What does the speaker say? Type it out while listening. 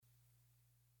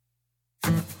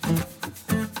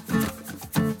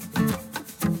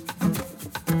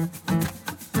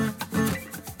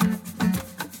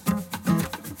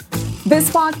This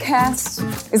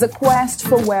podcast is a quest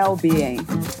for well-being,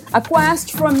 a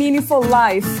quest for a meaningful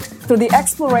life through the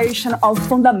exploration of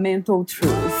fundamental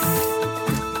truth.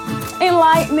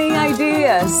 Enlightening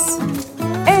ideas,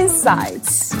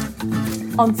 insights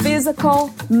on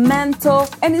physical, mental,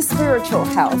 and spiritual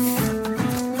health.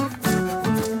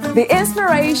 The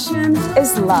inspiration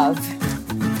is love.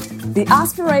 The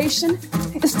aspiration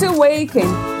is to awaken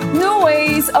new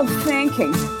ways of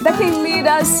thinking that can lead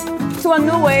us to a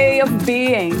new way of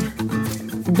being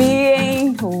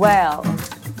well.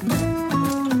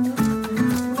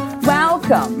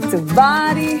 Welcome to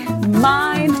Body,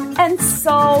 Mind, and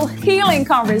Soul Healing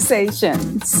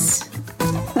Conversations.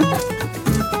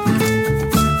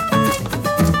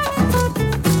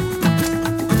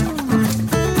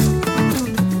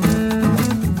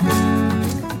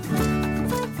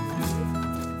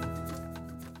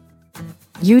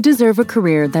 You deserve a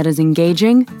career that is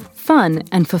engaging, fun,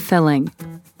 and fulfilling.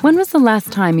 When was the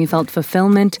last time you felt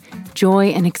fulfillment, joy,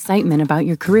 and excitement about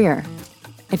your career?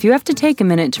 If you have to take a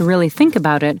minute to really think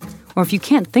about it, or if you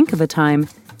can't think of a time,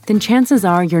 then chances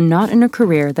are you're not in a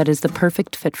career that is the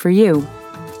perfect fit for you.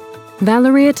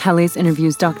 Valeria Teles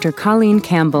interviews Dr. Colleen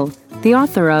Campbell, the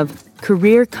author of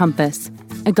Career Compass,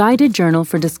 a guided journal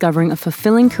for discovering a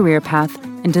fulfilling career path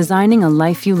and designing a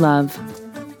life you love.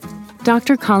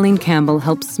 Dr. Colleen Campbell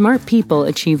helps smart people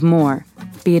achieve more,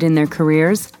 be it in their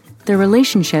careers, their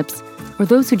relationships, or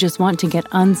those who just want to get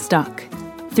unstuck.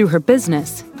 Through her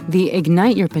business, the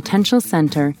Ignite Your Potential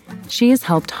Center, she has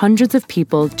helped hundreds of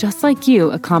people just like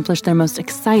you accomplish their most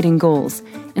exciting goals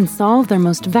and solve their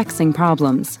most vexing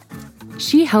problems.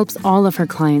 She helps all of her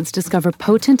clients discover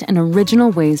potent and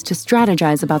original ways to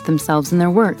strategize about themselves and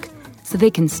their work so they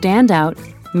can stand out,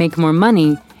 make more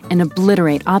money, and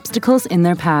obliterate obstacles in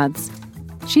their paths.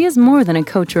 She is more than a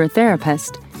coach or a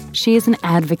therapist. She is an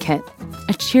advocate,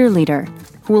 a cheerleader,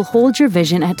 who will hold your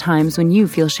vision at times when you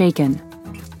feel shaken.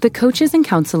 The coaches and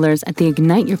counselors at the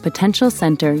Ignite Your Potential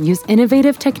Center use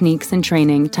innovative techniques and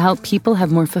training to help people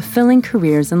have more fulfilling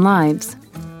careers and lives.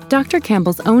 Dr.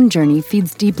 Campbell's own journey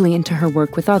feeds deeply into her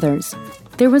work with others.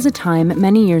 There was a time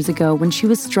many years ago when she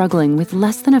was struggling with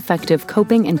less than effective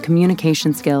coping and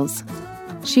communication skills.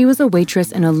 She was a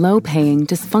waitress in a low-paying,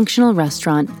 dysfunctional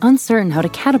restaurant, uncertain how to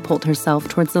catapult herself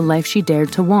towards the life she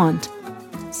dared to want.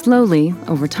 Slowly,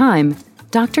 over time,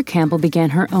 Dr. Campbell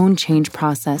began her own change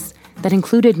process that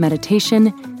included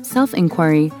meditation,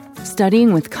 self-inquiry,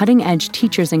 studying with cutting-edge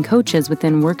teachers and coaches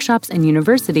within workshops and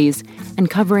universities, and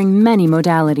covering many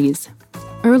modalities.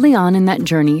 Early on in that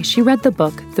journey, she read the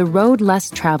book The Road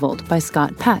Less Traveled by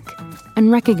Scott Peck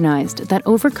and recognized that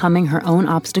overcoming her own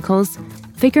obstacles,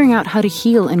 figuring out how to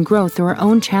heal and grow through her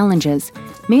own challenges,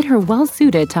 made her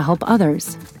well-suited to help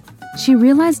others. She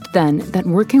realized then that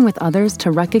working with others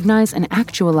to recognize and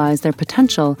actualize their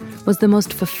potential was the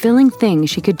most fulfilling thing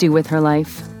she could do with her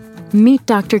life. Meet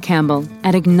Dr. Campbell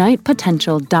at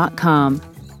ignitepotential.com.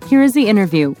 Here is the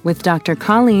interview with Dr.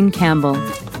 Colleen Campbell.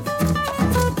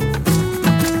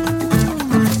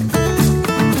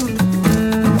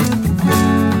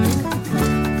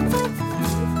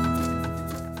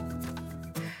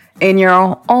 In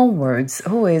your own words,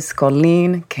 who is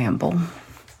Colleen Campbell?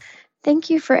 Thank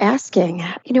you for asking.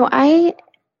 I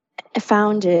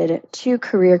founded 2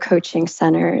 career coaching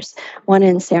centers, one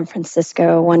in San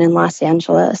Francisco, one in Los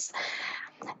Angeles.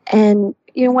 And,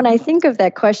 when I think of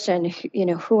that question,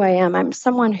 who I am, I'm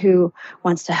someone who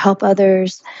wants to help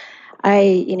others.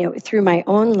 I, through my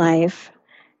own life,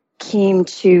 came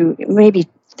to maybe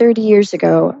 30 years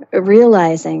ago,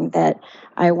 realizing that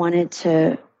I wanted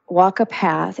to walk a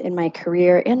path in my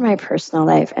career, in my personal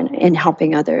life, and in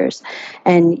helping others,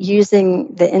 and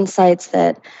using the insights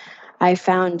that I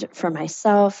found for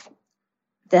myself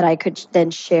that I could then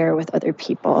share with other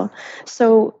people.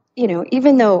 So,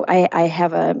 even though I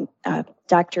have a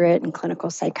doctorate in clinical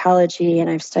psychology and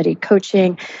I've studied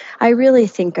coaching, I really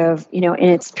think of, in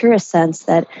its purest sense,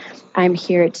 that I'm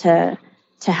here to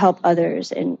help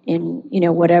others in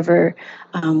whatever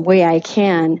way I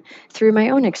can through my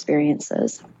own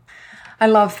experiences. I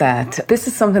love that. This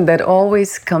is something that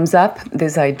always comes up,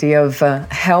 this idea of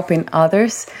helping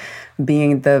others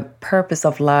being the purpose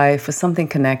of life or something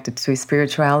connected to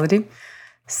spirituality.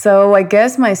 So I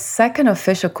guess my second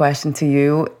official question to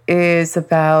you is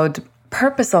about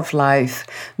purpose of life.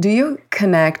 Do you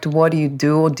connect what you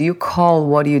do, or do you call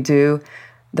what you do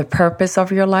the purpose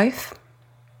of your life?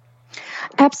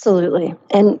 Absolutely.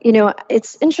 And,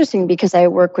 it's interesting because I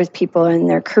work with people in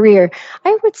their career.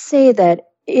 I would say that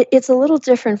it's a little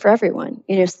different for everyone.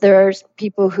 So there are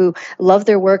people who love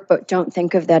their work but don't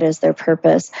think of that as their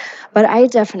purpose. But I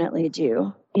definitely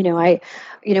do.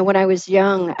 When I was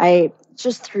young, I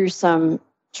just through some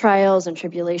trials and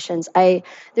tribulations,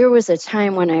 there was a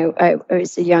time when I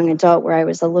was a young adult where I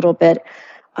was a little bit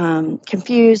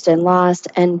confused and lost.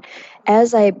 And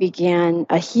as I began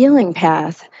a healing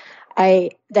path,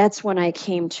 that's when I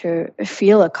came to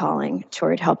feel a calling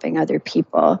toward helping other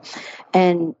people,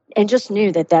 and just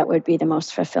knew that would be the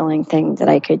most fulfilling thing that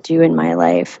I could do in my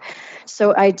life.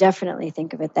 So I definitely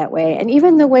think of it that way. And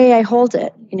even the way I hold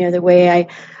it, the way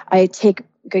I take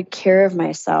good care of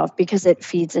myself, because it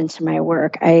feeds into my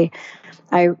work. I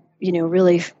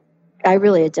really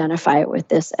identify with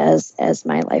this as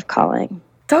my life calling.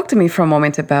 Talk to me for a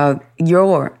moment about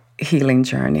your healing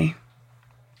journey.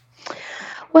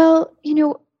 Well,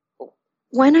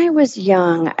 when I was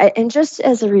young, and just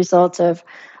as a result of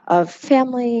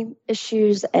family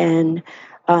issues and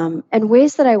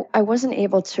ways that I wasn't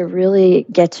able to really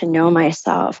get to know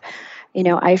myself,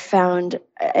 I found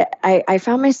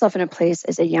myself in a place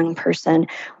as a young person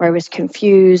where I was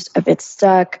confused, a bit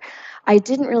stuck. I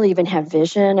didn't really even have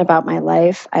vision about my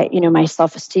life. My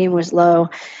self-esteem was low.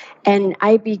 And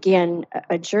I began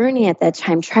a journey at that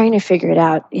time trying to figure it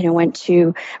out.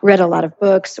 Read a lot of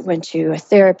books, went to a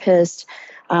therapist,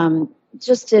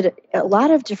 just did a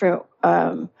lot of different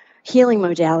healing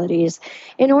modalities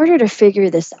in order to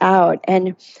figure this out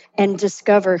and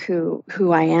discover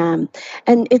who I am.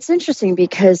 And it's interesting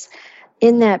because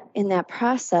in that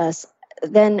process,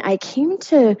 then I came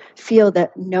to feel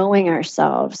that knowing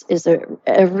ourselves is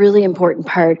a really important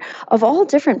part of all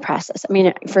different process. I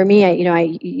mean, for me,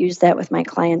 I use that with my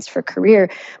clients for career,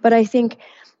 but I think,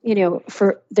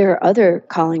 there are other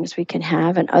callings we can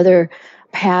have and other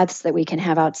paths that we can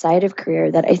have outside of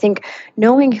career that I think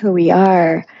knowing who we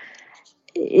are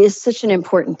is such an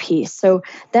important piece. So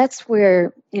that's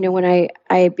where, when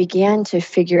I began to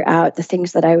figure out the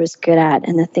things that I was good at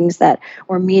and the things that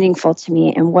were meaningful to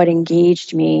me and what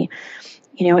engaged me,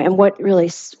 and what really,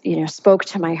 spoke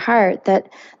to my heart,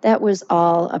 that was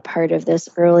all a part of this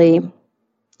early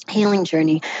healing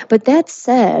journey. But that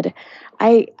said,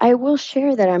 I will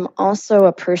share that I'm also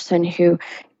a person who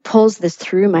pulls this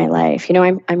through my life.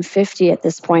 I'm 50 at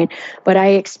this point, but I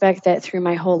expect that through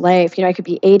my whole life. I could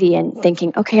be 80 and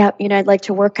thinking, okay, I'd like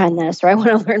to work on this, or I want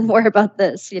to learn more about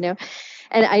this, and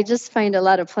I just find a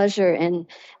lot of pleasure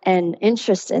and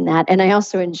interest in that. And I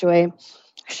also enjoy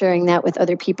sharing that with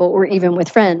other people or even with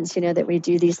friends, that we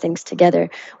do these things together,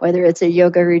 whether it's a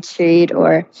yoga retreat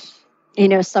or,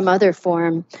 some other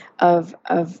form of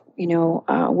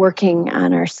working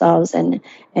on ourselves and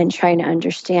trying to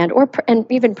understand and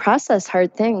even process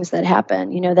hard things that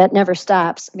happen. That never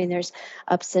stops. I mean, there's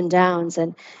ups and downs,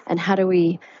 and how do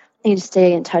we need to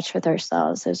stay in touch with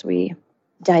ourselves as we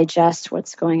digest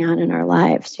what's going on in our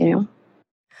lives,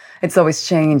 It's always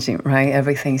changing, right?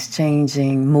 Everything's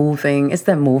changing, moving. It's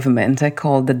that movement I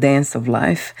call the dance of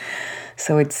life.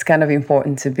 So it's kind of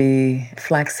important to be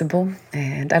flexible.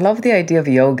 And I love the idea of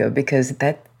yoga because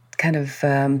that kind of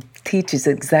teaches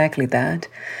exactly that,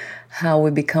 how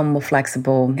we become more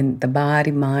flexible in the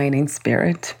body, mind, and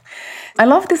spirit. I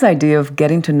love this idea of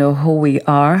getting to know who we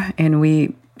are, and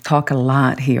we talk a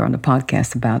lot here on the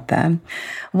podcast about that.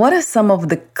 What are some of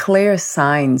the clear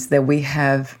signs that we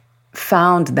have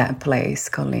found that place,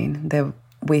 Colleen, that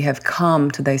we have come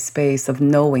to the space of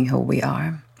knowing who we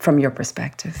are, from your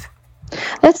perspective?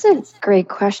 That's a great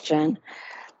question.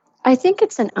 I think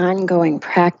it's an ongoing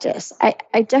practice.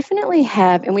 I definitely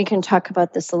have, and we can talk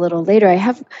about this a little later, I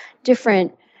have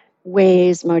different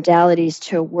ways, modalities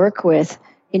to work with,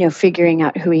 figuring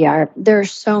out who we are. There are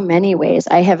so many ways.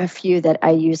 I have a few that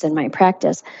I use in my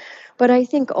practice. But I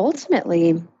think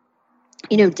ultimately,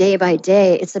 day by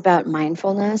day, it's about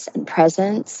mindfulness and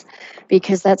presence,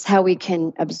 because that's how we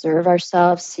can observe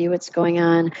ourselves, see what's going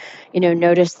on,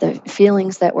 notice the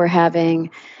feelings that we're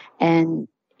having. And,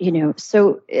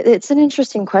 so it's an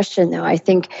interesting question, though. I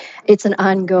think it's an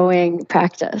ongoing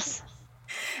practice.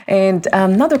 And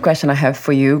another question I have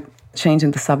for you,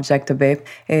 changing the subject a bit,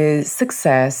 is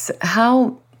success.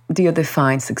 How do you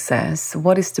define success?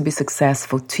 What is to be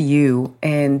successful to you?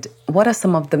 And what are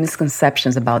some of the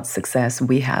misconceptions about success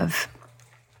we have?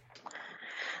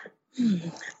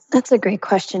 That's a great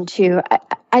question, too.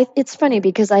 It's funny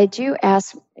because I do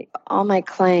ask all my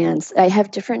clients, I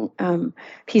have different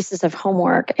pieces of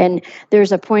homework, and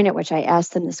there's a point at which I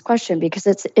ask them this question because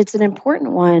it's an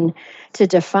important one to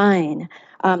define.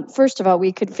 First of all,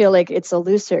 we could feel like it's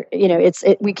elusive,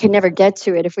 we can never get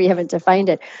to it if we haven't defined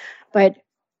it. But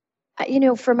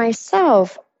for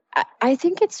myself, I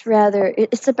think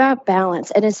it's about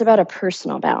balance, and it's about a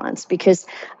personal balance, because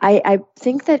I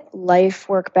think that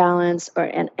life-work balance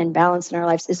and balance in our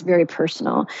lives is very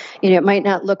personal. It might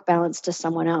not look balanced to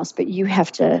someone else, but you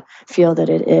have to feel that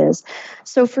it is.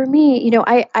 So for me,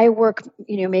 I work,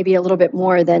 maybe a little bit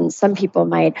more than some people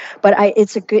might, but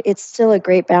it's still a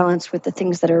great balance with the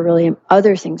things that are really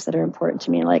other things that are important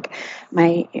to me, like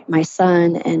my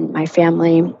son and my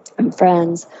family and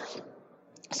friends.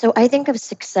 So I think of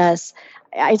success,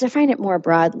 I define it more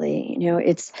broadly.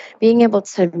 It's being able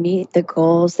to meet the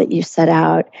goals that you set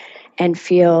out and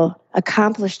feel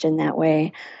accomplished in that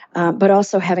way, but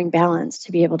also having balance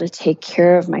to be able to take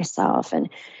care of myself and,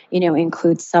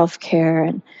 include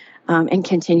self-care and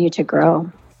continue to grow.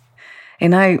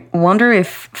 And I wonder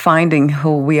if finding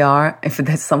who we are, if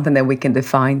that's something that we can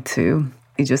define too.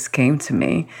 It just came to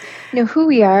me. Who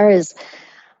we are is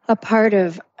a part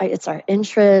of it's our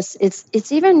interests.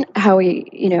 It's even how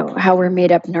how we're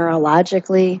made up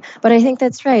neurologically. But I think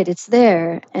that's right. It's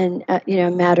there, and a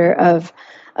matter of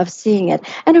seeing it.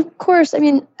 And of course,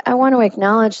 I want to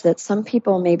acknowledge that some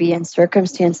people may be in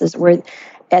circumstances where,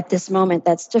 at this moment,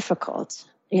 that's difficult,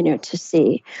 to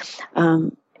see.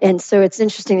 And so it's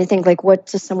interesting to think, like, what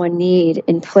does someone need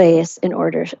in place in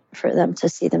order for them to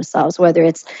see themselves, whether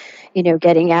it's,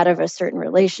 getting out of a certain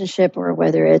relationship, or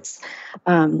whether it's,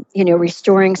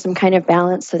 restoring some kind of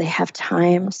balance so they have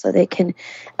time so they can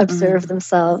observe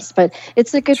themselves. But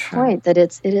it's a good point that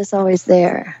it is always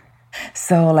there.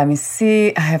 So let me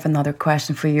see. I have another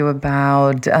question for you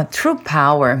about true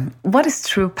power. What is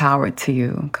true power to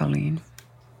you, Colleen?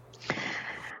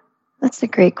 That's a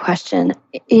great question.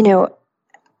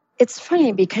 It's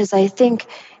funny because I think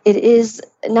it is,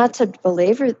 not to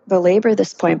belabor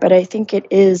this point, but I think it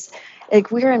is, like,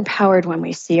 we're empowered when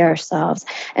we see ourselves.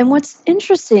 And what's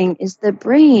interesting is the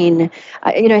brain,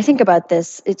 I think about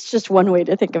this, it's just one way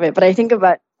to think of it, but I think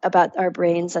about our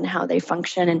brains and how they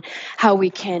function and how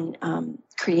we can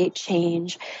create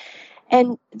change.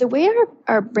 And the way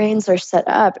our brains are set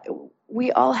up,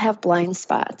 we all have blind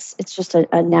spots. It's just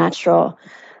a natural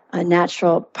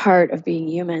part of being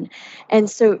human. And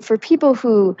so for people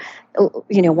who,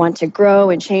 want to grow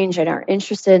and change and are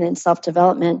interested in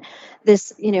self-development,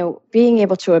 this, being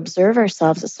able to observe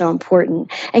ourselves is so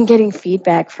important, and getting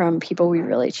feedback from people we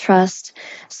really trust,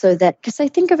 so that, because I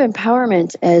think of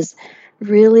empowerment as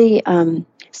really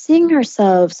seeing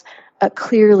ourselves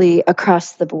clearly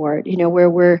across the board, where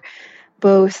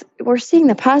we're seeing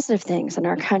the positive things and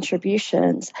our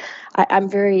contributions. I'm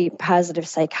very positive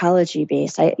psychology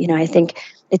based. I think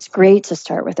it's great to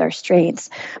start with our strengths,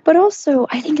 but also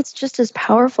I think it's just as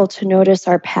powerful to notice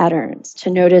our patterns, to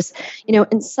notice,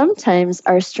 and sometimes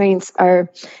our strengths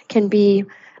can be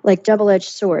like double-edged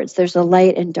swords. There's a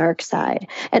light and dark side.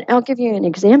 And I'll give you an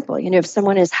example. If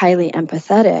someone is highly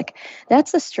empathetic,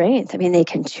 that's a strength. They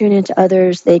can tune into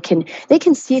others. They can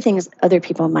see things other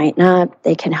people might not.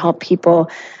 They can help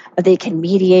people. They can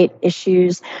mediate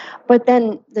issues. But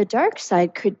then the dark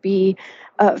side could be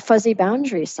fuzzy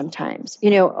boundaries sometimes,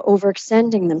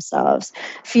 overextending themselves,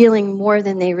 feeling more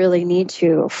than they really need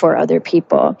to for other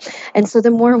people. And so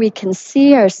the more we can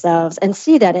see ourselves and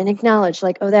see that and acknowledge,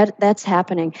 like, oh, that's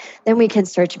happening, then we can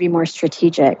start to be more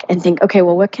strategic and think, okay,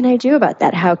 well, what can I do about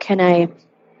that? How can I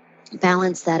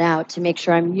balance that out to make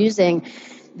sure I'm using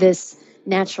this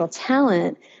natural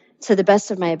talent to the best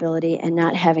of my ability and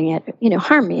not having it,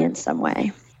 harm me in some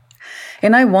way?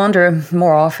 And I wonder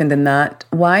more often than not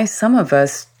why some of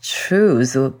us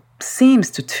choose, or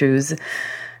seems to choose,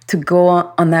 to go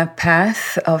on that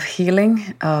path of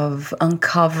healing, of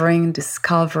uncovering,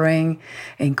 discovering,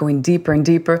 and going deeper and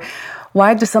deeper.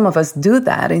 Why do some of us do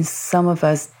that and some of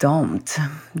us don't?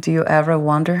 Do you ever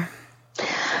wonder?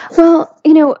 Well,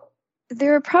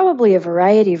 there are probably a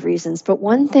variety of reasons, but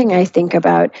one thing I think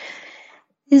about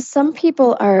is some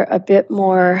people are a bit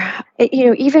more,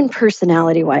 even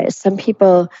personality-wise, some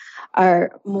people are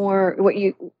more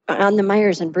on the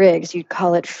Myers and Briggs, you'd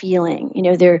call it feeling.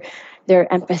 They're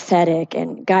empathetic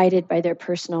and guided by their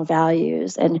personal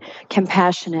values and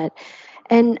compassionate.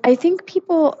 And I think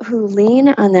people who lean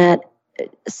on that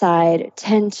side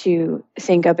tend to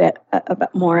think a bit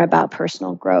more about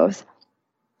personal growth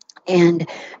and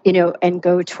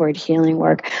go toward healing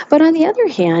work. But on the other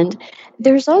hand,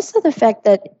 there's also the fact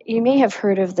that you may have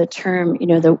heard of the term,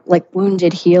 the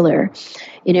wounded healer,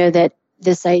 that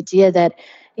this idea that,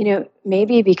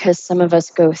 maybe because some of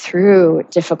us go through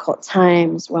difficult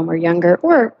times when we're younger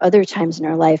or other times in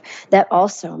our life, that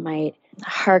also might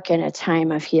hearken a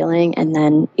time of healing, and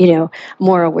then,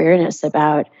 more awareness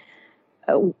about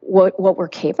what we're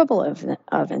capable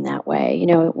of in that way,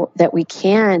 that we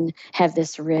can have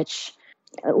this rich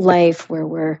life where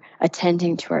we're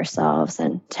attending to ourselves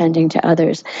and tending to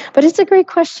others. But it's a great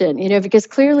question, because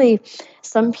clearly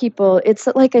some people, it's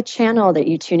like a channel that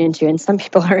you tune into, and some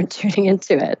people aren't tuning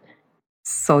into it.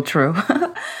 So true.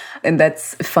 And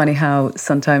that's funny how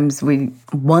sometimes we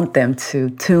want them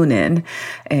to tune in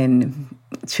and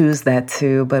choose that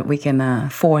too, but we can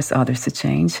force others to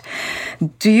change.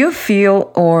 Do you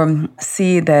feel or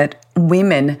see that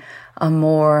women are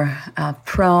more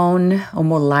prone or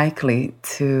more likely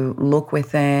to look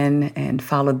within and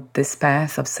follow this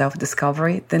path of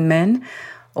self-discovery than men?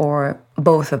 Or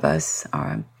both of us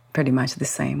are pretty much the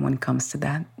same when it comes to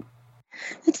that?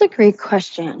 That's a great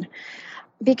question.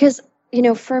 Because,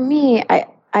 for me, I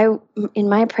in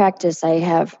my practice,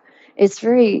 it's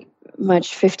very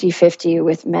much 50-50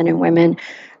 with men and women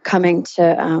coming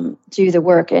to do the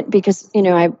work. Because,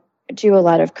 I do a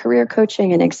lot of career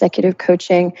coaching and executive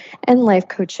coaching and life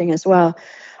coaching as well.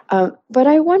 But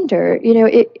I wonder,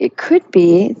 it could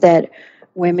be that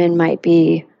women might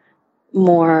be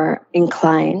more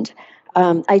inclined.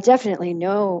 I definitely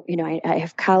know, I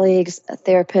have colleagues,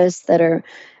 therapists that are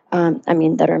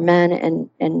that are men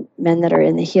and men that are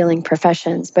in the healing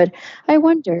professions. But I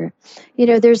wonder,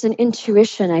 there's an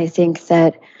intuition, I think,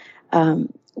 that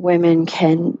women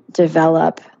can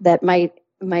develop that might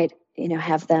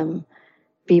have them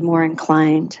be more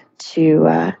inclined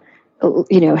to,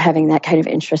 having that kind of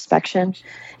introspection.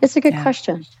 It's a good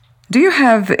question. Do you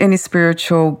have any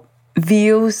spiritual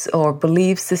views or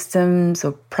belief systems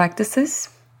or practices?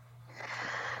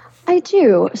 I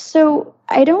do. So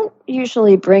I don't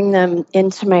usually bring them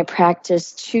into my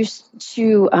practice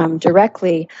too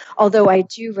directly, although I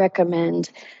do recommend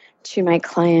to my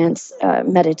clients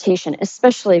meditation,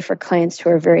 especially for clients who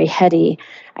are very heady,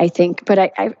 I think. But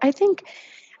I think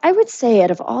I would say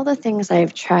out of all the things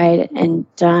I've tried and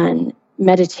done,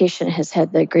 meditation has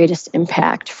had the greatest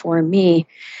impact for me.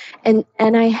 And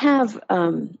I have,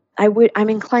 I'm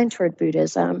inclined toward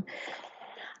Buddhism.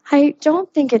 I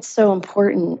don't think it's so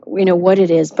important, what it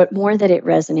is, but more that it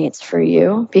resonates for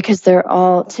you, because they're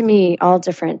all, to me, all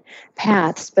different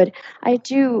paths. But I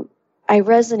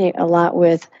resonate a lot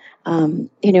with,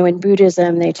 in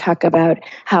Buddhism, they talk about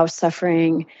how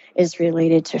suffering is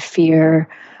related to fear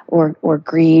or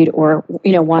greed or,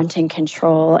 wanting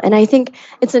control. And I think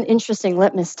it's an interesting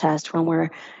litmus test when we're,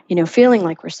 feeling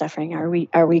like we're suffering.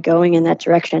 Are we going in that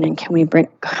direction? And can we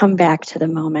come back to the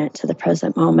moment, to the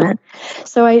present moment?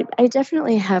 So I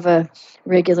definitely have a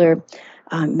regular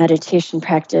meditation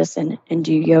practice and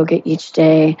do yoga each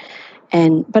day.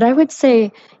 But I would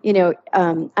say,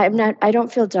 I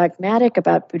don't feel dogmatic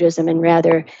about Buddhism, and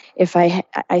rather,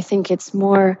 I think it's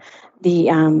more the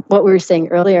what we were saying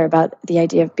earlier about the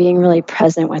idea of being really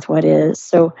present with what is.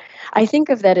 So I think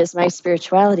of that as my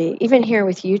spirituality, even here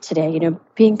with you today,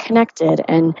 being connected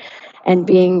and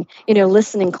being,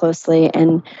 listening closely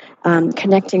and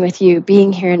connecting with you,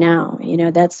 being here now,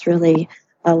 that's really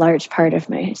a large part of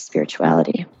my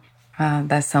spirituality.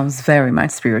 That sounds very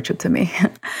much spiritual to me.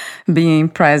 Being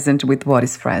present with what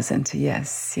is present.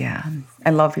 Yes, yeah. I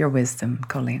love your wisdom,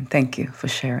 Colleen. Thank you for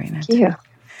sharing it. Thank you.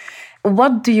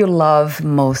 What do you love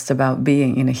most about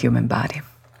being in a human body?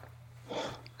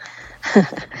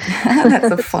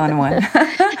 That's a fun one.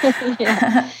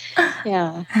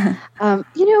 Yeah.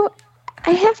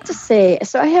 I have to say,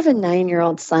 so I have a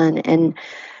 9-year-old son, and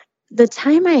the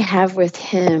time I have with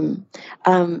him,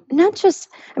 not just,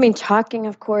 talking,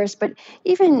 of course, but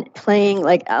even playing,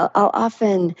 like I'll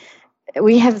often,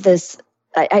 we have this,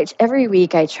 every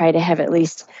week I try to have at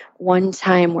least one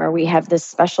time where we have this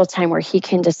special time where he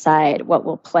can decide what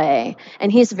we'll play.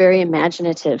 And he's very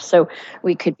imaginative. So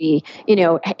we could be,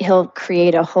 he'll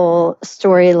create a whole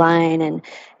storyline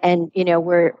and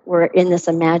we're in this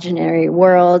imaginary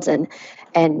world and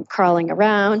crawling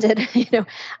around. And,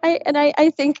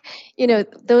 I think,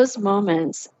 those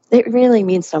moments, it really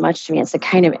means so much to me. It's a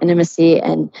kind of intimacy.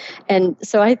 And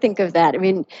so I think of that.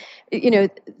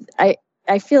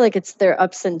 I feel like it's their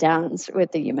ups and downs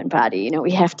with the human body.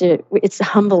 It's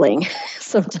humbling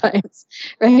sometimes,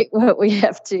 right? What we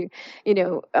have to,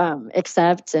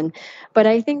 accept. But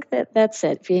I think that's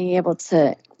it, being able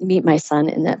to meet my son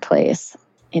in that place,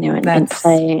 and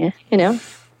play,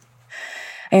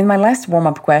 And my last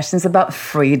warm-up question is about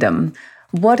freedom.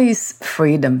 What is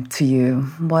freedom to you?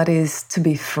 What is to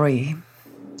be free?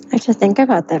 I have to think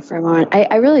about that for a moment.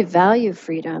 I really value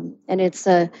freedom, and it's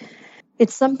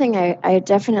something I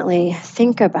definitely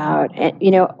think about. And,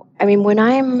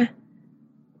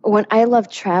 when I love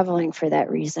traveling for that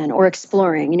reason, or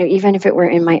exploring, even if it were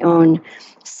in my own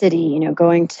city,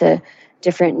 going to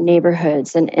different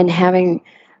neighborhoods and having,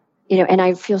 and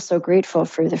I feel so grateful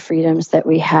for the freedoms that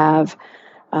we have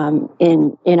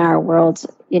in our world,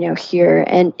 here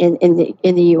and in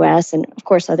the U.S., and of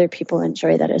course other people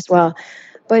enjoy that as well.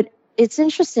 But it's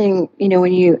interesting,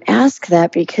 when you ask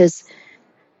that, because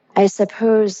I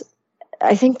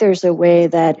think there's a way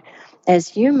that as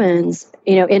humans,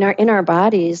 in our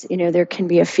bodies, there can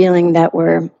be a feeling that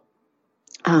we're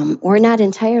not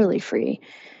entirely free.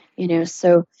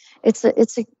 So it's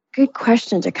a good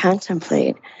question to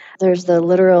contemplate. There's the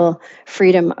literal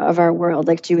freedom of our world.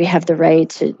 Like, do we have the right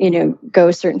to,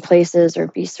 go certain places or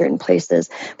be certain places?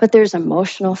 But there's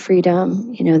emotional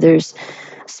freedom. There's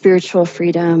spiritual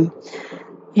freedom.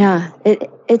 Yeah,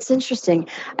 it's interesting.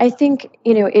 I think,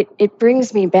 it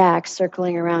brings me back,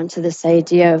 circling around to this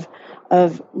idea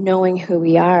of knowing who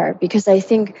we are, because I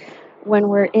think when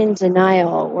we're in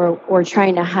denial or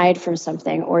trying to hide from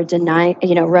something or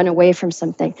run away from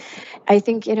something, I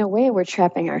think in a way we're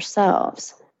trapping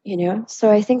ourselves,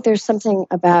 So I think there's something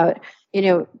about,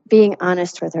 being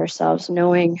honest with ourselves,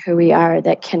 knowing who we are,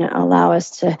 that can allow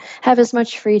us to have as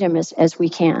much freedom as we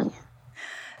can.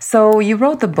 So you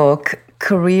wrote the book,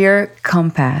 Career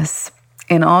Compass,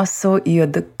 and also you're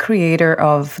the creator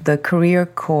of the career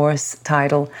course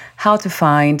titled How to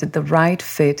Find the Right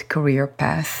Fit Career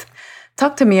Path.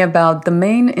 Talk to me about the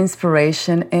main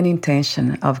inspiration and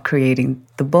intention of creating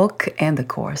the book and the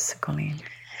course, Colleen.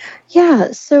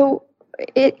 Yeah, so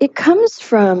it comes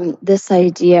from this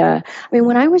idea. I mean,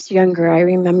 when I was younger, I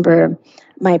remember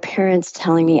my parents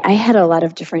telling me I had a lot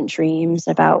of different dreams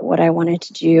about what I wanted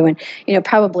to do. And,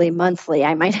 probably monthly,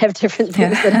 I might have different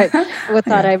things that I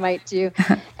thought I might do.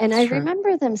 And I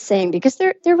remember them saying, because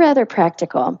they're rather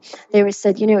practical, they always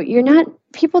said,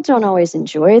 people don't always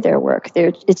enjoy their work.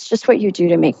 It's just what you do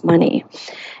to make money.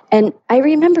 And I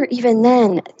remember even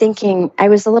then thinking, I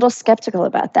was a little skeptical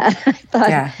about that. I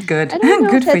thought, good. I don't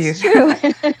know good if for you. True,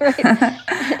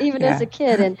 right? Even as a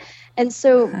kid. And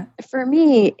so for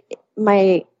me,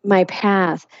 my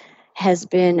path has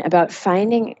been about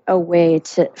finding a way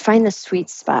to find the sweet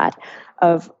spot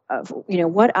of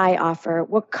what I offer,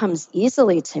 what comes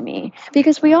easily to me,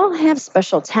 because we all have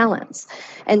special talents.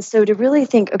 And so to really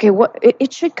think, okay,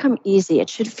 it should come easy. It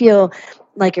should feel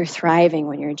like you're thriving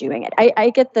when you're doing it. I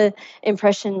get the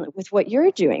impression with what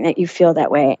you're doing that you feel that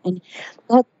way. And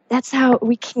that's how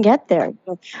we can get there.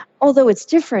 Although it's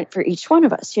different for each one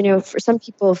of us. For some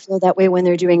people feel that way when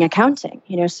they're doing accounting,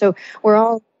 so we're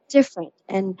all different.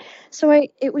 And so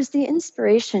it was the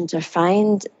inspiration to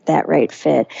find that right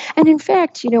fit. And in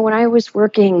fact, when I was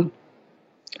working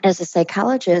as a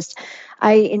psychologist,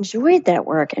 I enjoyed that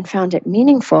work and found it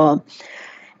meaningful.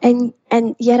 And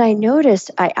yet I noticed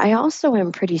I also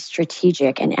am pretty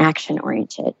strategic and action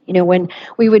oriented. When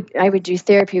I would do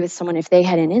therapy with someone, if they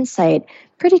had an insight,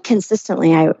 pretty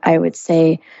consistently I would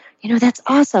say, that's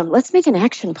awesome. Let's make an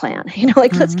action plan.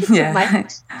 Let's get some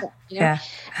milestones.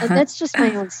 And that's just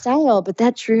my own style, but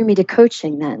that drew me to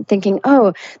coaching then, thinking,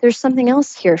 oh, there's something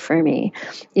else here for me,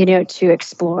 to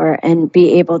explore and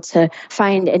be able to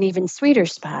find an even sweeter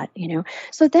spot,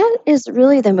 So that is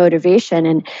really the motivation.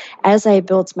 And as I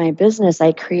built my business,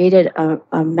 I created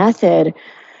a method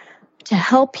to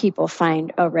help people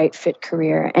find a right fit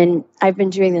career. And I've been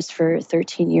doing this for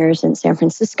 13 years in San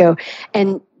Francisco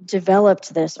and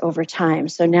developed this over time.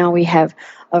 So now we have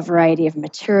a variety of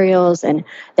materials and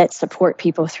that support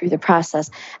people through the process.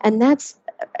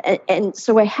 And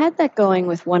so I had that going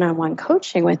with one-on-one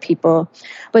coaching with people.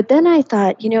 But then I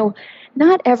thought,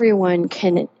 not everyone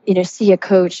can, see a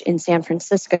coach in San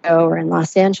Francisco or in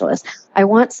Los Angeles. I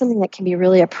want something that can be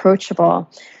really approachable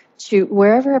to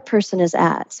wherever a person is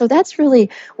at. So that's really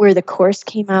where the course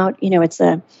came out. It's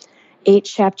a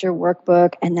 8-chapter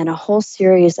workbook and then a whole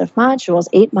series of modules,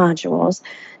 8 modules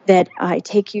that I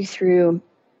take you through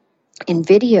in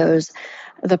videos,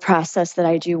 the process that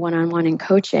I do one-on-one in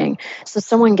coaching. So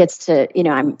someone gets to,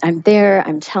 I'm there,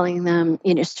 I'm telling them,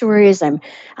 stories, I'm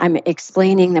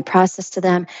explaining the process to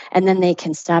them, and then they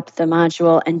can stop the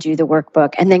module and do the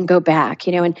workbook and then go back,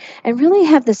 and really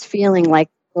have this feeling like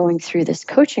going through this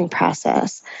coaching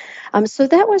process. So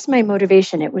that was my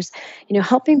motivation. It was,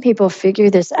 helping people figure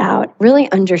this out,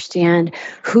 really understand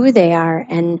who they are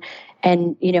and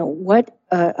what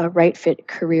a right fit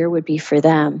career would be for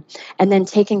them, and then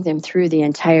taking them through the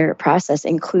entire process,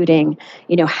 including,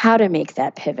 how to make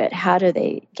that pivot, how do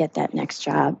they get that next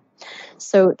job.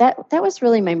 So that was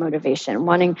really my motivation.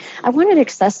 I wanted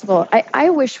accessible. I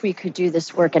wish we could do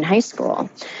this work in high school,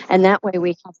 and that way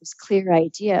we have this clear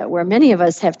idea where many of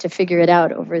us have to figure it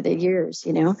out over the years,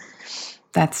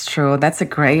 That's true. That's a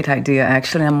great idea,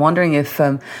 actually. I'm wondering if,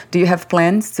 do you have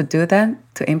plans to do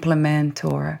that, to implement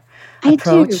or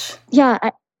approach? I do. Yeah,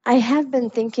 I have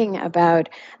been thinking about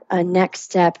a next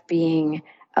step being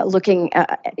looking,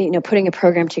 putting a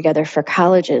program together for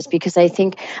colleges, because I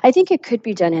think it could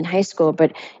be done in high school,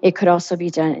 but it could also be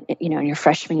done, in your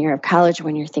freshman year of college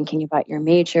when you're thinking about your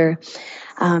major.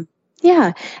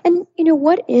 Yeah. And,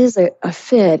 what is a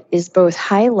fit is both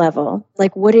high level,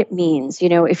 like what it means.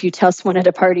 If you tell someone at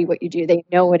a party what you do, they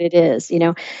know what it is,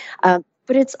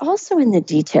 but it's also in the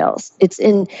details. It's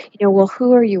in, well,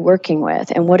 who are you working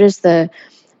with, and what is the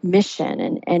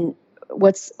mission, and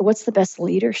what's the best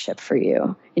leadership for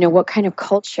you? What kind of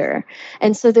culture?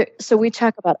 And so we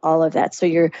talk about all of that. So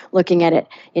you're looking at it,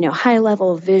 high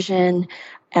level vision,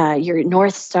 your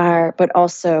North Star, but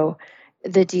also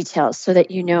the details, so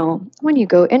that when you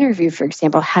go interview, for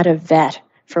example, how to vet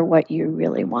for what you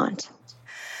really want.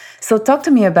 So talk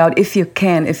to me about,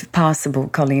 if possible,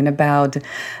 Colleen, about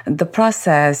the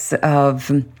process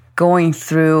of going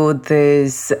through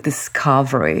this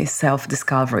discovery,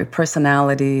 self-discovery,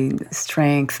 personality,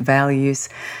 strength, values.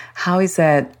 How is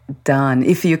that done?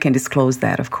 If you can disclose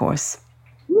that, of course.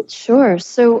 Sure.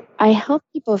 So I help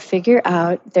people figure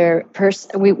out their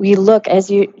we look,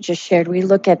 as you just shared, we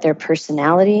look at their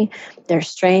personality, their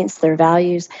strengths, their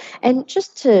values. And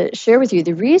just to share with you,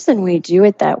 the reason we do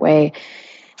it that way,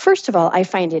 first of all, I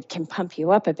find it can pump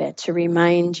you up a bit to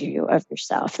remind you of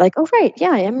yourself. Like, oh, right,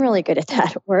 yeah, I am really good at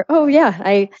that. Or, oh,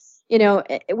 yeah,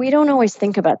 we don't always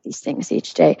think about these things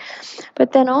each day.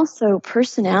 But then also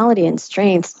personality and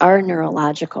strengths are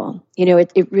neurological.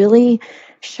 It really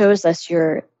shows us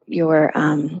your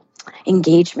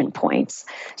engagement points.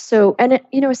 So, and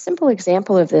a simple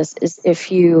example of this is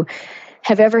if you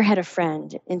have ever had a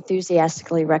friend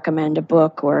enthusiastically recommend a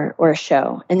book or a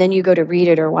show, and then you go to read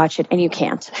it or watch it and you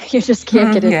can't. You just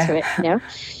can't get into it,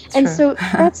 And so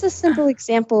that's a simple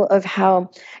example of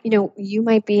how, you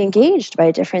might be engaged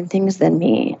by different things than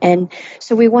me. And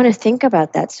so we want to think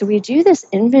about that. So we do this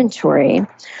inventory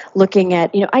looking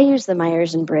at, I use the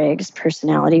Myers-Briggs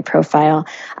personality profile.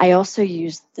 I also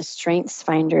use the Strengths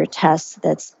Finder test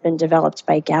that's been developed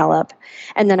by Gallup.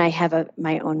 And then I have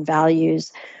my own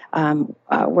values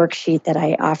worksheet that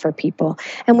I offer people.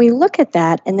 And we look at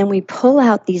that, and then we pull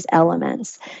out these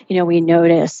elements. We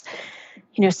notice,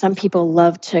 some people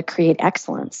love to create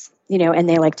excellence, and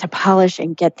they like to polish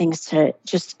and get things to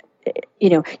just,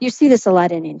 you see this a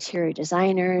lot in interior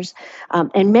designers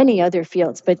and many other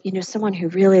fields, but, someone who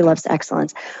really loves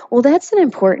excellence. Well, that's an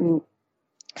important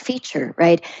feature,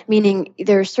 right? Meaning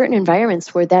there are certain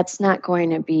environments where that's not going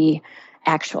to be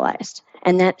actualized.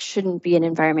 And that shouldn't be an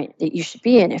environment that you should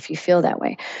be in if you feel that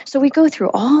way. So we go through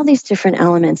all these different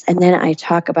elements, and then I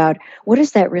talk about, what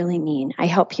does that really mean? I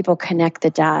help people connect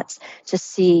the dots to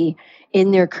see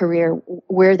in their career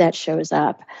where that shows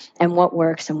up and what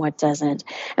works and what doesn't.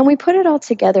 And we put it all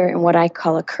together in what I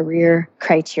call a career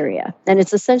criteria. And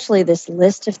it's essentially this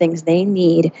list of things they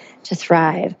need to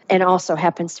thrive, and also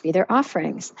happens to be their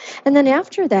offerings. And then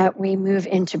after that, we move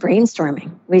into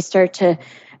brainstorming. We start to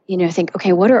think,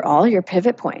 okay, what are all your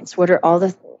pivot points? What are all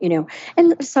the,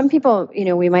 and some people,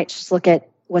 we might just look at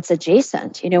what's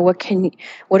adjacent,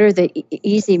 what are the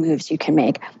easy moves you can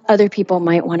make? Other people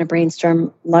might want to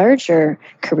brainstorm larger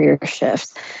career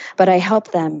shifts, but I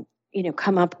help them,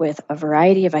 come up with a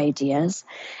variety of ideas.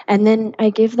 And then I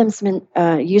give them some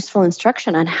useful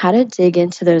instruction on how to dig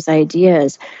into those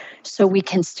ideas so we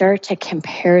can start to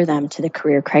compare them to the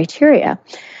career criteria.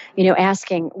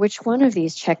 Asking which one of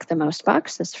these check the most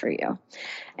boxes for you.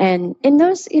 And in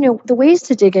those, the ways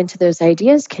to dig into those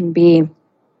ideas can be,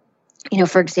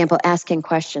 for example, asking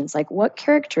questions like, what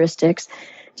characteristics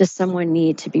does someone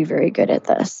need to be very good at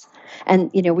this? And,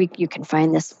 you can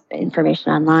find this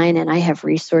information online, and I have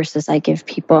resources I give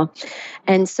people.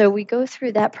 And so we go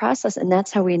through that process, and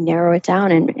that's how we narrow it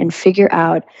down and figure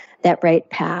out that right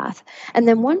path. And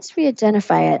then once we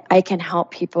identify it, I can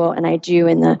help people, and I do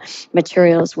in the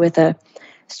materials, with a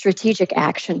strategic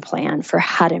action plan for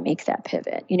how to make that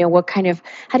pivot. How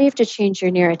do you have to change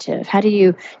your narrative? How do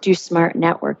you do smart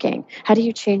networking? How do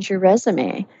you change your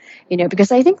resume?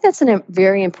 Because I think that's a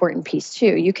very important piece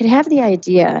too. You can have the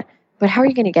idea, but how are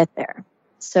you going to get there?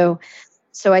 So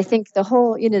I think the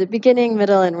whole, the beginning,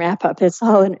 middle, and wrap up, it's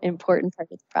all an important part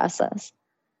of the process.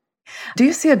 Do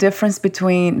you see a difference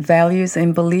between values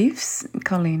and beliefs,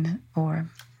 Colleen? Or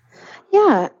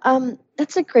yeah,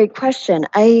 that's a great question.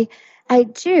 I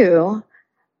do.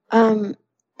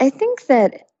 I think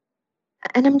that,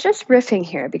 and I'm just riffing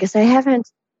here because I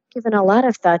haven't given a lot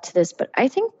of thought to this, but I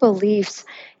think beliefs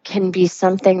can be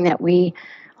something that we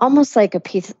almost like a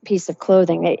piece of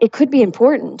clothing. It could be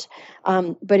important,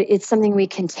 but it's something we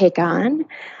can take on.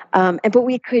 But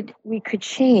we could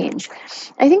change.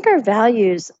 I think our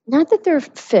values, not that they're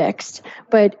fixed,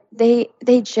 but they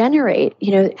generate.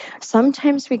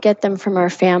 Sometimes we get them from our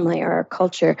family or our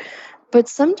culture, but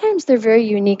sometimes they're very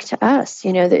unique to us.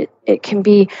 That it can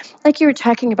be like you were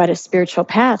talking about a spiritual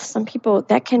path. Some people,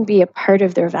 that can be a part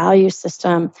of their value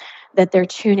system, that they're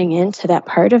tuning into that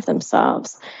part of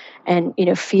themselves, and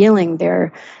feeling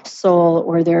their soul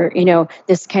or their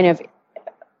this kind of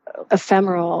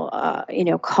ephemeral,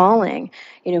 calling,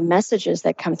 messages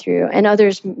that come through, and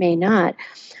others may not.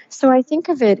 So I think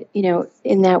of it,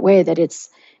 in that way, that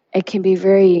it can be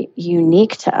very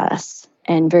unique to us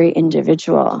and very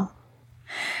individual.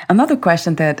 Another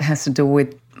question that has to do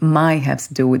with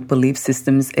belief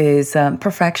systems is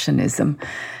perfectionism.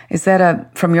 Is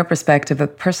that, from your perspective, a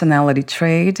personality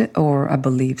trait or a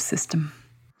belief system?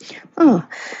 Oh,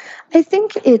 I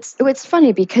think it's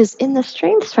funny because in the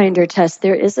StrengthsFinder test,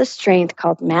 there is a strength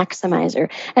called maximizer.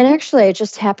 And actually, I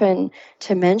just happened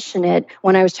to mention it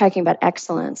when I was talking about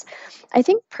excellence. I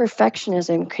think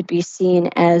perfectionism could be seen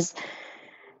as,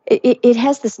 it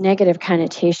has this negative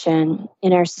connotation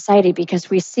in our society because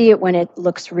we see it when it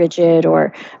looks rigid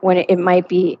or when it might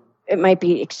be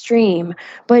extreme.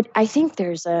 But I think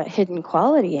there's a hidden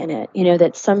quality in it,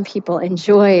 that some people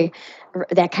enjoy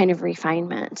that kind of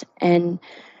refinement. And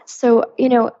so,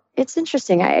 it's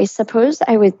interesting. I suppose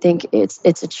I would think it's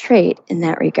a trait in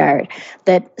that regard,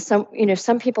 that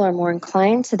some people are more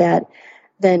inclined to that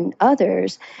than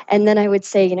others. And then I would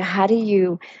say, how do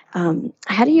you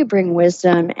bring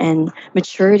wisdom and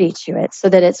maturity to it so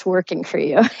that it's working for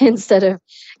you instead of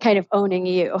kind of owning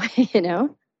you,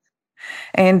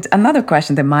 And another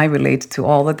question that might relate to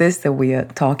all of this that we are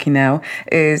talking now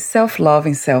is self-love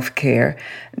and self-care.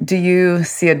 Do you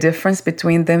see a difference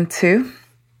between them too?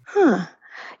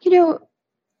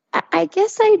 I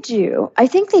guess I do. I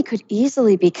think they could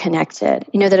easily be connected,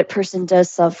 that a person does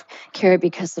self-care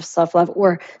because of self-love,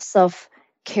 or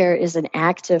self-care is an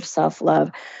act of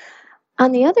self-love.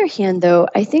 On the other hand, though,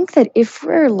 I think that if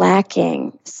we're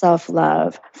lacking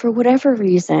self-love for whatever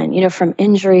reason, from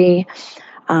injury,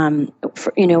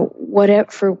 for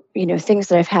things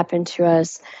that have happened to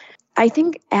us, I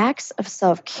think acts of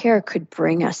self-care could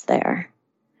bring us there.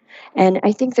 And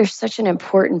I think there's such an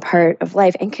important part of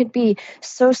life, and could be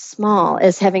so small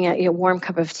as having a warm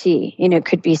cup of tea.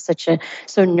 Could be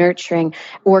so nurturing,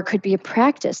 or could be a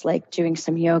practice like doing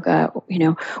some yoga,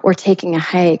 or taking a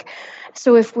hike.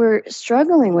 So if we're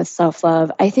struggling with self-love,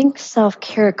 I think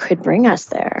self-care could bring us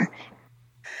there.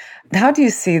 How do you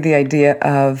see the idea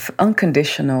of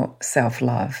unconditional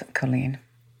self-love, Colleen?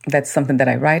 That's something that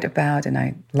I write about and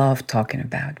I love talking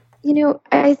about.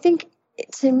 I think,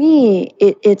 to me,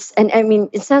 it's, and I mean,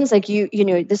 it sounds like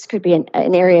this could be an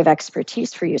area of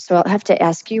expertise for you. So I'll have to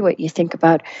ask you what you think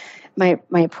about my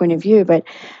point of view. But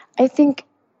I think,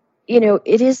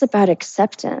 it is about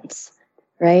acceptance,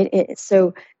 right?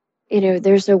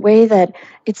 There's a way that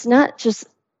it's not just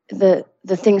the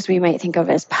things we might think of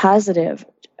as positive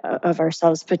of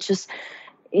ourselves, but just,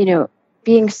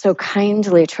 being so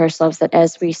kindly to ourselves that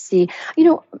as we see,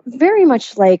 very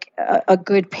much like a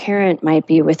good parent might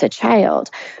be with a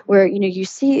child, where, you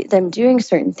see them doing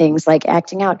certain things like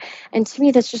acting out. And to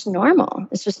me, that's just normal.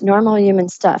 It's just normal human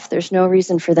stuff. There's no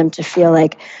reason for them to feel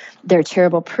like they're a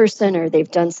terrible person or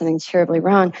they've done something terribly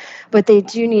wrong, but they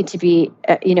do need to be,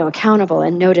 accountable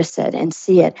and notice it and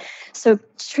see it. So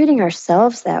treating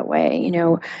ourselves that way,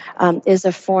 is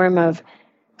a form of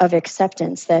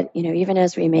acceptance that, even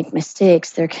as we make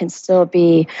mistakes, there can still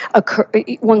be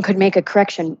one could make a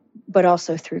correction, but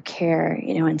also through care,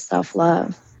 and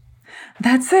self-love.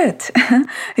 That's it.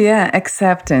 Yeah,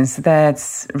 acceptance.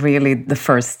 That's really the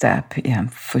first step. Yeah,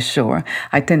 for sure.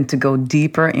 I tend to go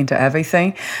deeper into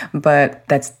everything, but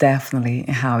that's definitely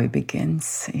how it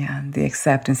begins. Yeah, the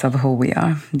acceptance of who we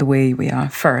are, the way we are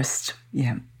first.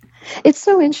 Yeah. It's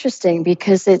so interesting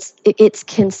because it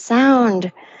can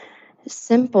sound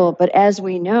simple, but as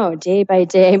we know, day by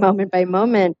day, moment by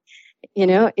moment,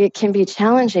 it can be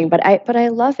challenging, but I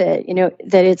love it,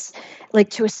 that it's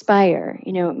like to aspire,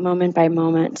 moment by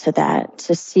moment to that,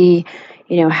 to see,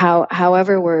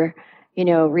 however we're,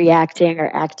 reacting or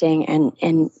acting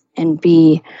and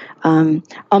be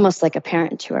almost like a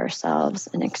parent to ourselves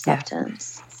in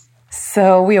acceptance. Yeah.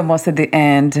 So we're almost at the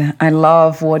end. I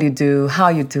love what you do, how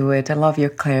you do it. I love your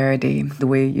clarity, the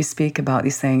way you speak about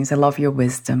these things. I love your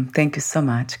wisdom. Thank you so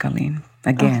much, Colleen,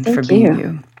 again, for being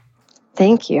you.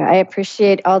 Thank you. I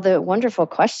appreciate all the wonderful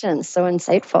questions. So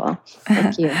insightful.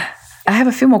 Thank you. I have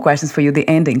a few more questions for you, the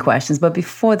ending questions. But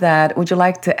before that, would you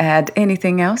like to add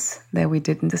anything else that we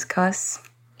didn't discuss?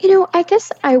 I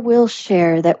guess I will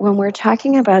share that when we're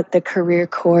talking about the career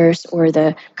course or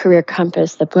the career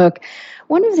compass, the book,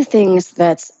 one of the things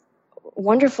that's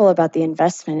wonderful about the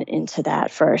investment into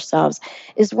that for ourselves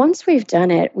is once we've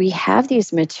done it, we have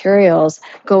these materials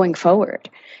going forward.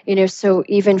 So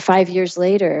even 5 years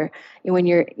later, when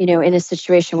you're, in a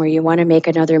situation where you want to make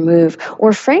another move,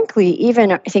 or frankly,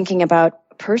 even thinking about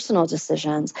personal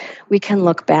decisions, we can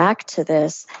look back to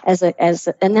this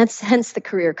and that's hence the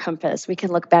career compass. We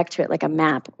can look back to it like a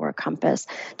map or a compass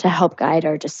to help guide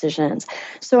our decisions.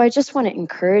 So I just want to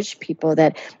encourage people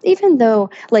that even though,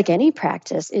 like any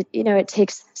practice, it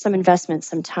takes some investment,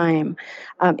 some time,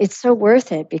 it's so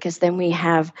worth it because then we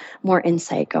have more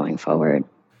insight going forward.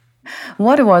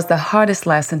 What was the hardest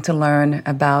lesson to learn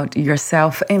about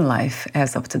yourself in life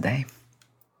as of today?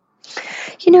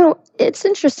 It's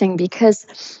interesting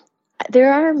because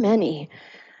there are many,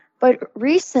 but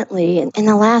recently, in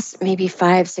the last maybe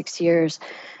 5-6 years,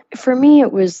 for me,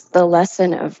 it was the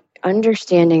lesson of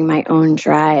understanding my own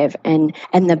drive and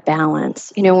the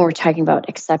balance. When we're talking about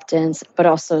acceptance, but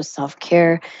also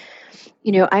self-care.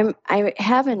 I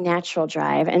have a natural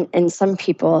drive, and some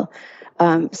people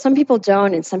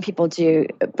don't, and some people do,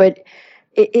 but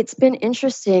it's been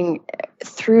interesting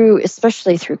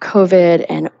especially through COVID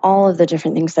and all of the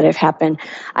different things that have happened.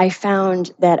 I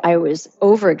found that I was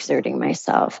overexerting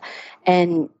myself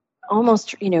and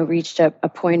almost, reached a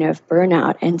point of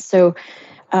burnout. And so,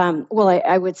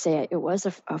 I would say it was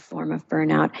a form of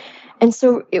burnout. And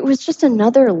so it was just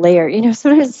another layer,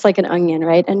 sometimes it's like an onion,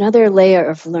 right? Another layer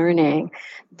of learning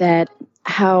that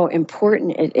how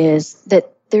important it is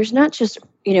that there's not just,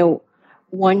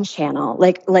 one channel,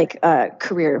 like a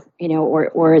career,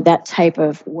 or that type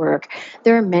of work.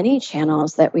 There are many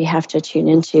channels that we have to tune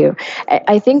into.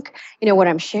 I think, what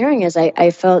I'm sharing is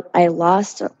I felt I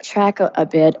lost track a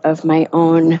bit of my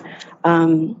own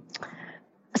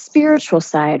spiritual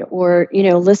side, or,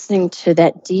 listening to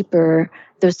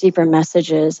those deeper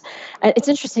messages. It's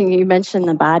interesting you mentioned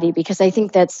the body, because I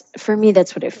think for me,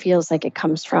 that's what it feels like it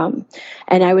comes from.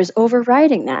 And I was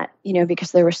overriding that,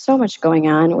 because there was so much going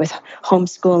on with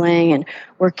homeschooling and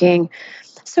working.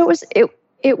 So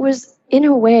it was in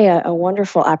a way a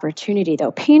wonderful opportunity,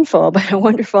 though painful, but a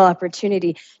wonderful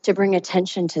opportunity to bring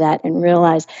attention to that and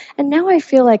realize. And now I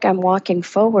feel like I'm walking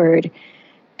forward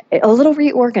a little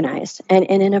reorganized and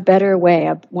in a better way,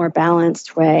 a more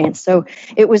balanced way. And so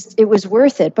it was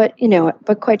worth it, but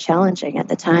quite challenging at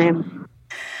the time.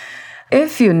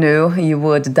 If you knew you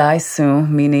would die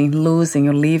soon, meaning losing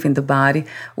or leaving the body,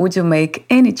 would you make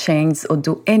any change or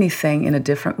do anything in a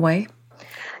different way?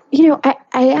 I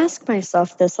ask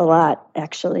myself this a lot,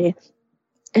 actually.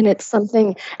 And it's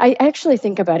something I actually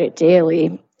think about it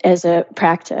daily as a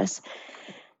practice.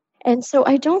 And so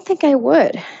I don't think I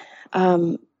would.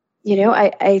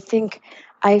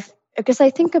 Because I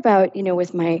think about,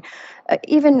 with my,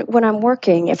 even when I'm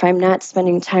working, if I'm not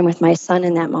spending time with my son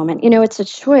in that moment, it's a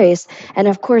choice. And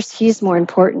of course, he's more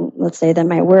important, let's say, than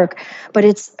my work. But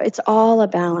it's all a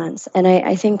balance. And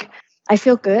I think I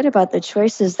feel good about the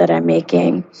choices that I'm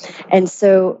making. And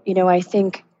so, I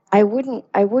think I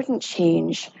wouldn't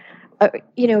change.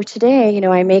 Today,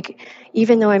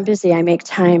 even though I'm busy, I make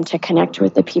time to connect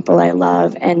with the people I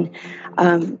love and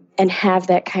have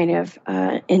that kind of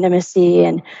intimacy,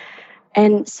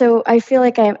 and so I feel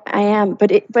like I am.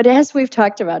 But as we've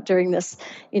talked about during this,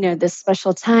 this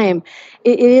special time,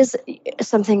 it is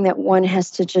something that one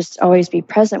has to just always be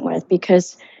present with,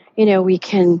 because we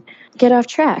can get off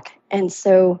track. And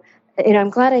so,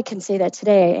 I'm glad I can say that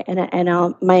today,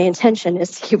 and my intention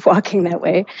is to keep walking that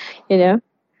way.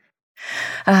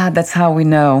 That's how we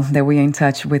know that we're in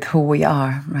touch with who we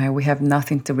are, right? We have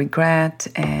nothing to regret,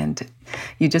 and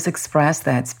you just express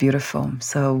that. It's beautiful.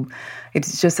 So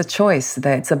it's just a choice,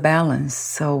 that it's a balance.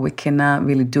 So we cannot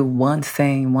really do one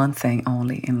thing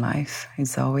only in life.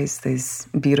 It's always this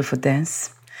beautiful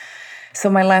dance. So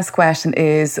my last question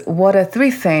is, what are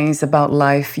 3 things about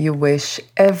life you wish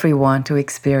everyone to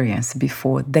experience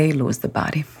before they lose the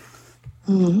body?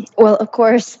 Well, of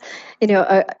course,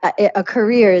 a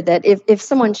career that if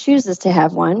someone chooses to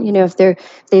have one, if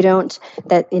they don't,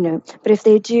 that, but if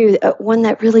they do, one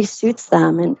that really suits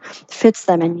them and fits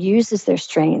them and uses their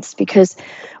strengths, because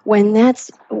when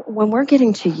we're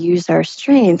getting to use our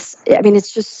strengths,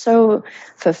 it's just so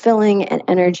fulfilling and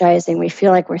energizing. We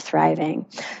feel like we're thriving.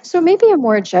 So maybe a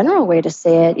more general way to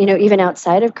say it, even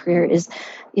outside of career is,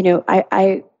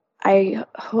 I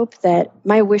hope that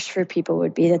my wish for people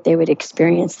would be that they would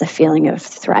experience the feeling of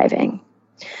thriving.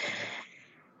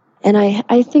 And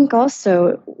I think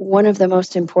also one of the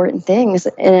most important things,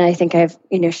 and I think I've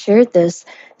shared this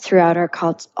throughout our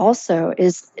cult also,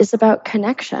 is about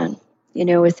connection,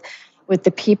 with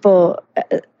the people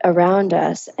around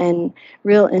us, and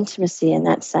real intimacy in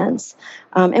that sense.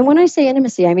 And when I say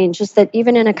intimacy, I mean just that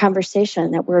even in a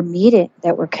conversation that we're meeting,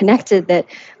 that we're connected, that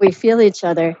we feel each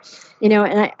other,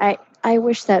 and I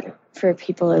wish that for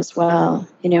people as well,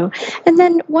 And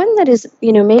then one that is,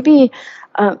 maybe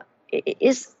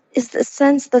is the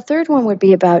sense, the third one would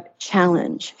be about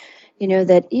challenge,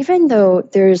 that even though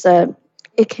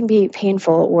it can be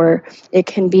painful, or it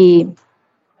can bring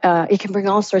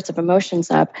all sorts of emotions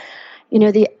up.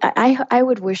 I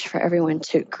would wish for everyone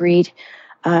to greet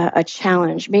a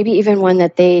challenge, maybe even one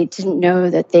that they didn't know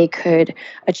that they could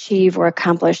achieve or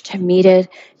accomplish, to meet it,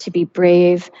 to be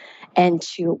brave, and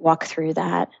to walk through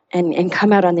that and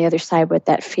come out on the other side with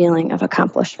that feeling of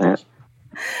accomplishment.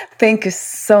 Thank you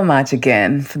so much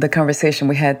again for the conversation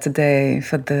we had today,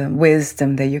 for the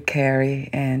wisdom that you carry,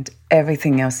 and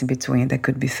everything else in between that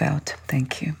could be felt.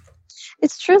 Thank you.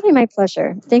 It's truly my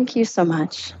pleasure. Thank you so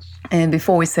much. And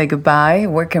before we say goodbye,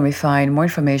 where can we find more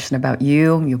information about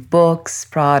you, your books,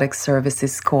 products,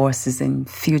 services, courses, and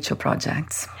future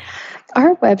projects?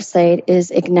 Our website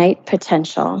is Ignite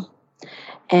Potential,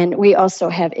 and we also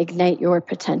have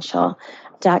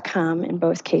igniteyourpotential.com in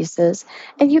both cases.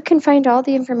 And you can find all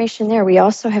the information there. We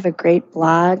also have a great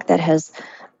blog that has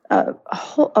a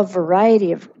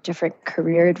variety of different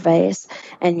career advice,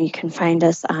 and you can find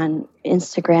us on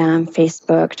Instagram,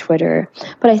 Facebook, Twitter.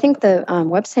 But I think the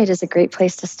website is a great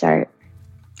place to start.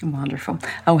 Wonderful.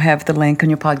 I'll have the link on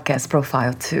your podcast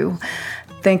profile too.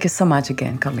 Thank you so much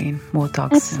again, Colleen. We'll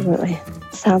talk soon. Absolutely.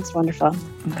 Sounds wonderful.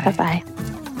 Bye. Bye-bye.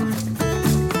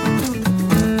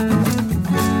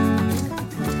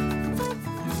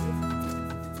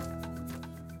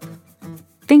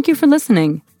 Thank you for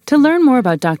listening. To learn more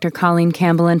about Dr. Colleen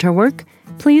Campbell and her work,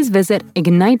 please visit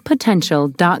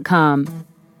ignitepotential.com.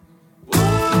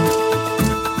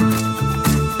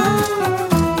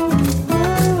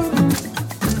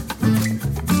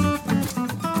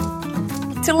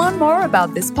 To learn more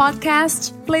about this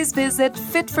podcast, please visit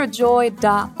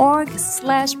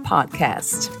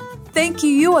fitforjoy.org/podcast. Thank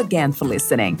you again for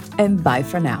listening, and bye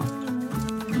for now.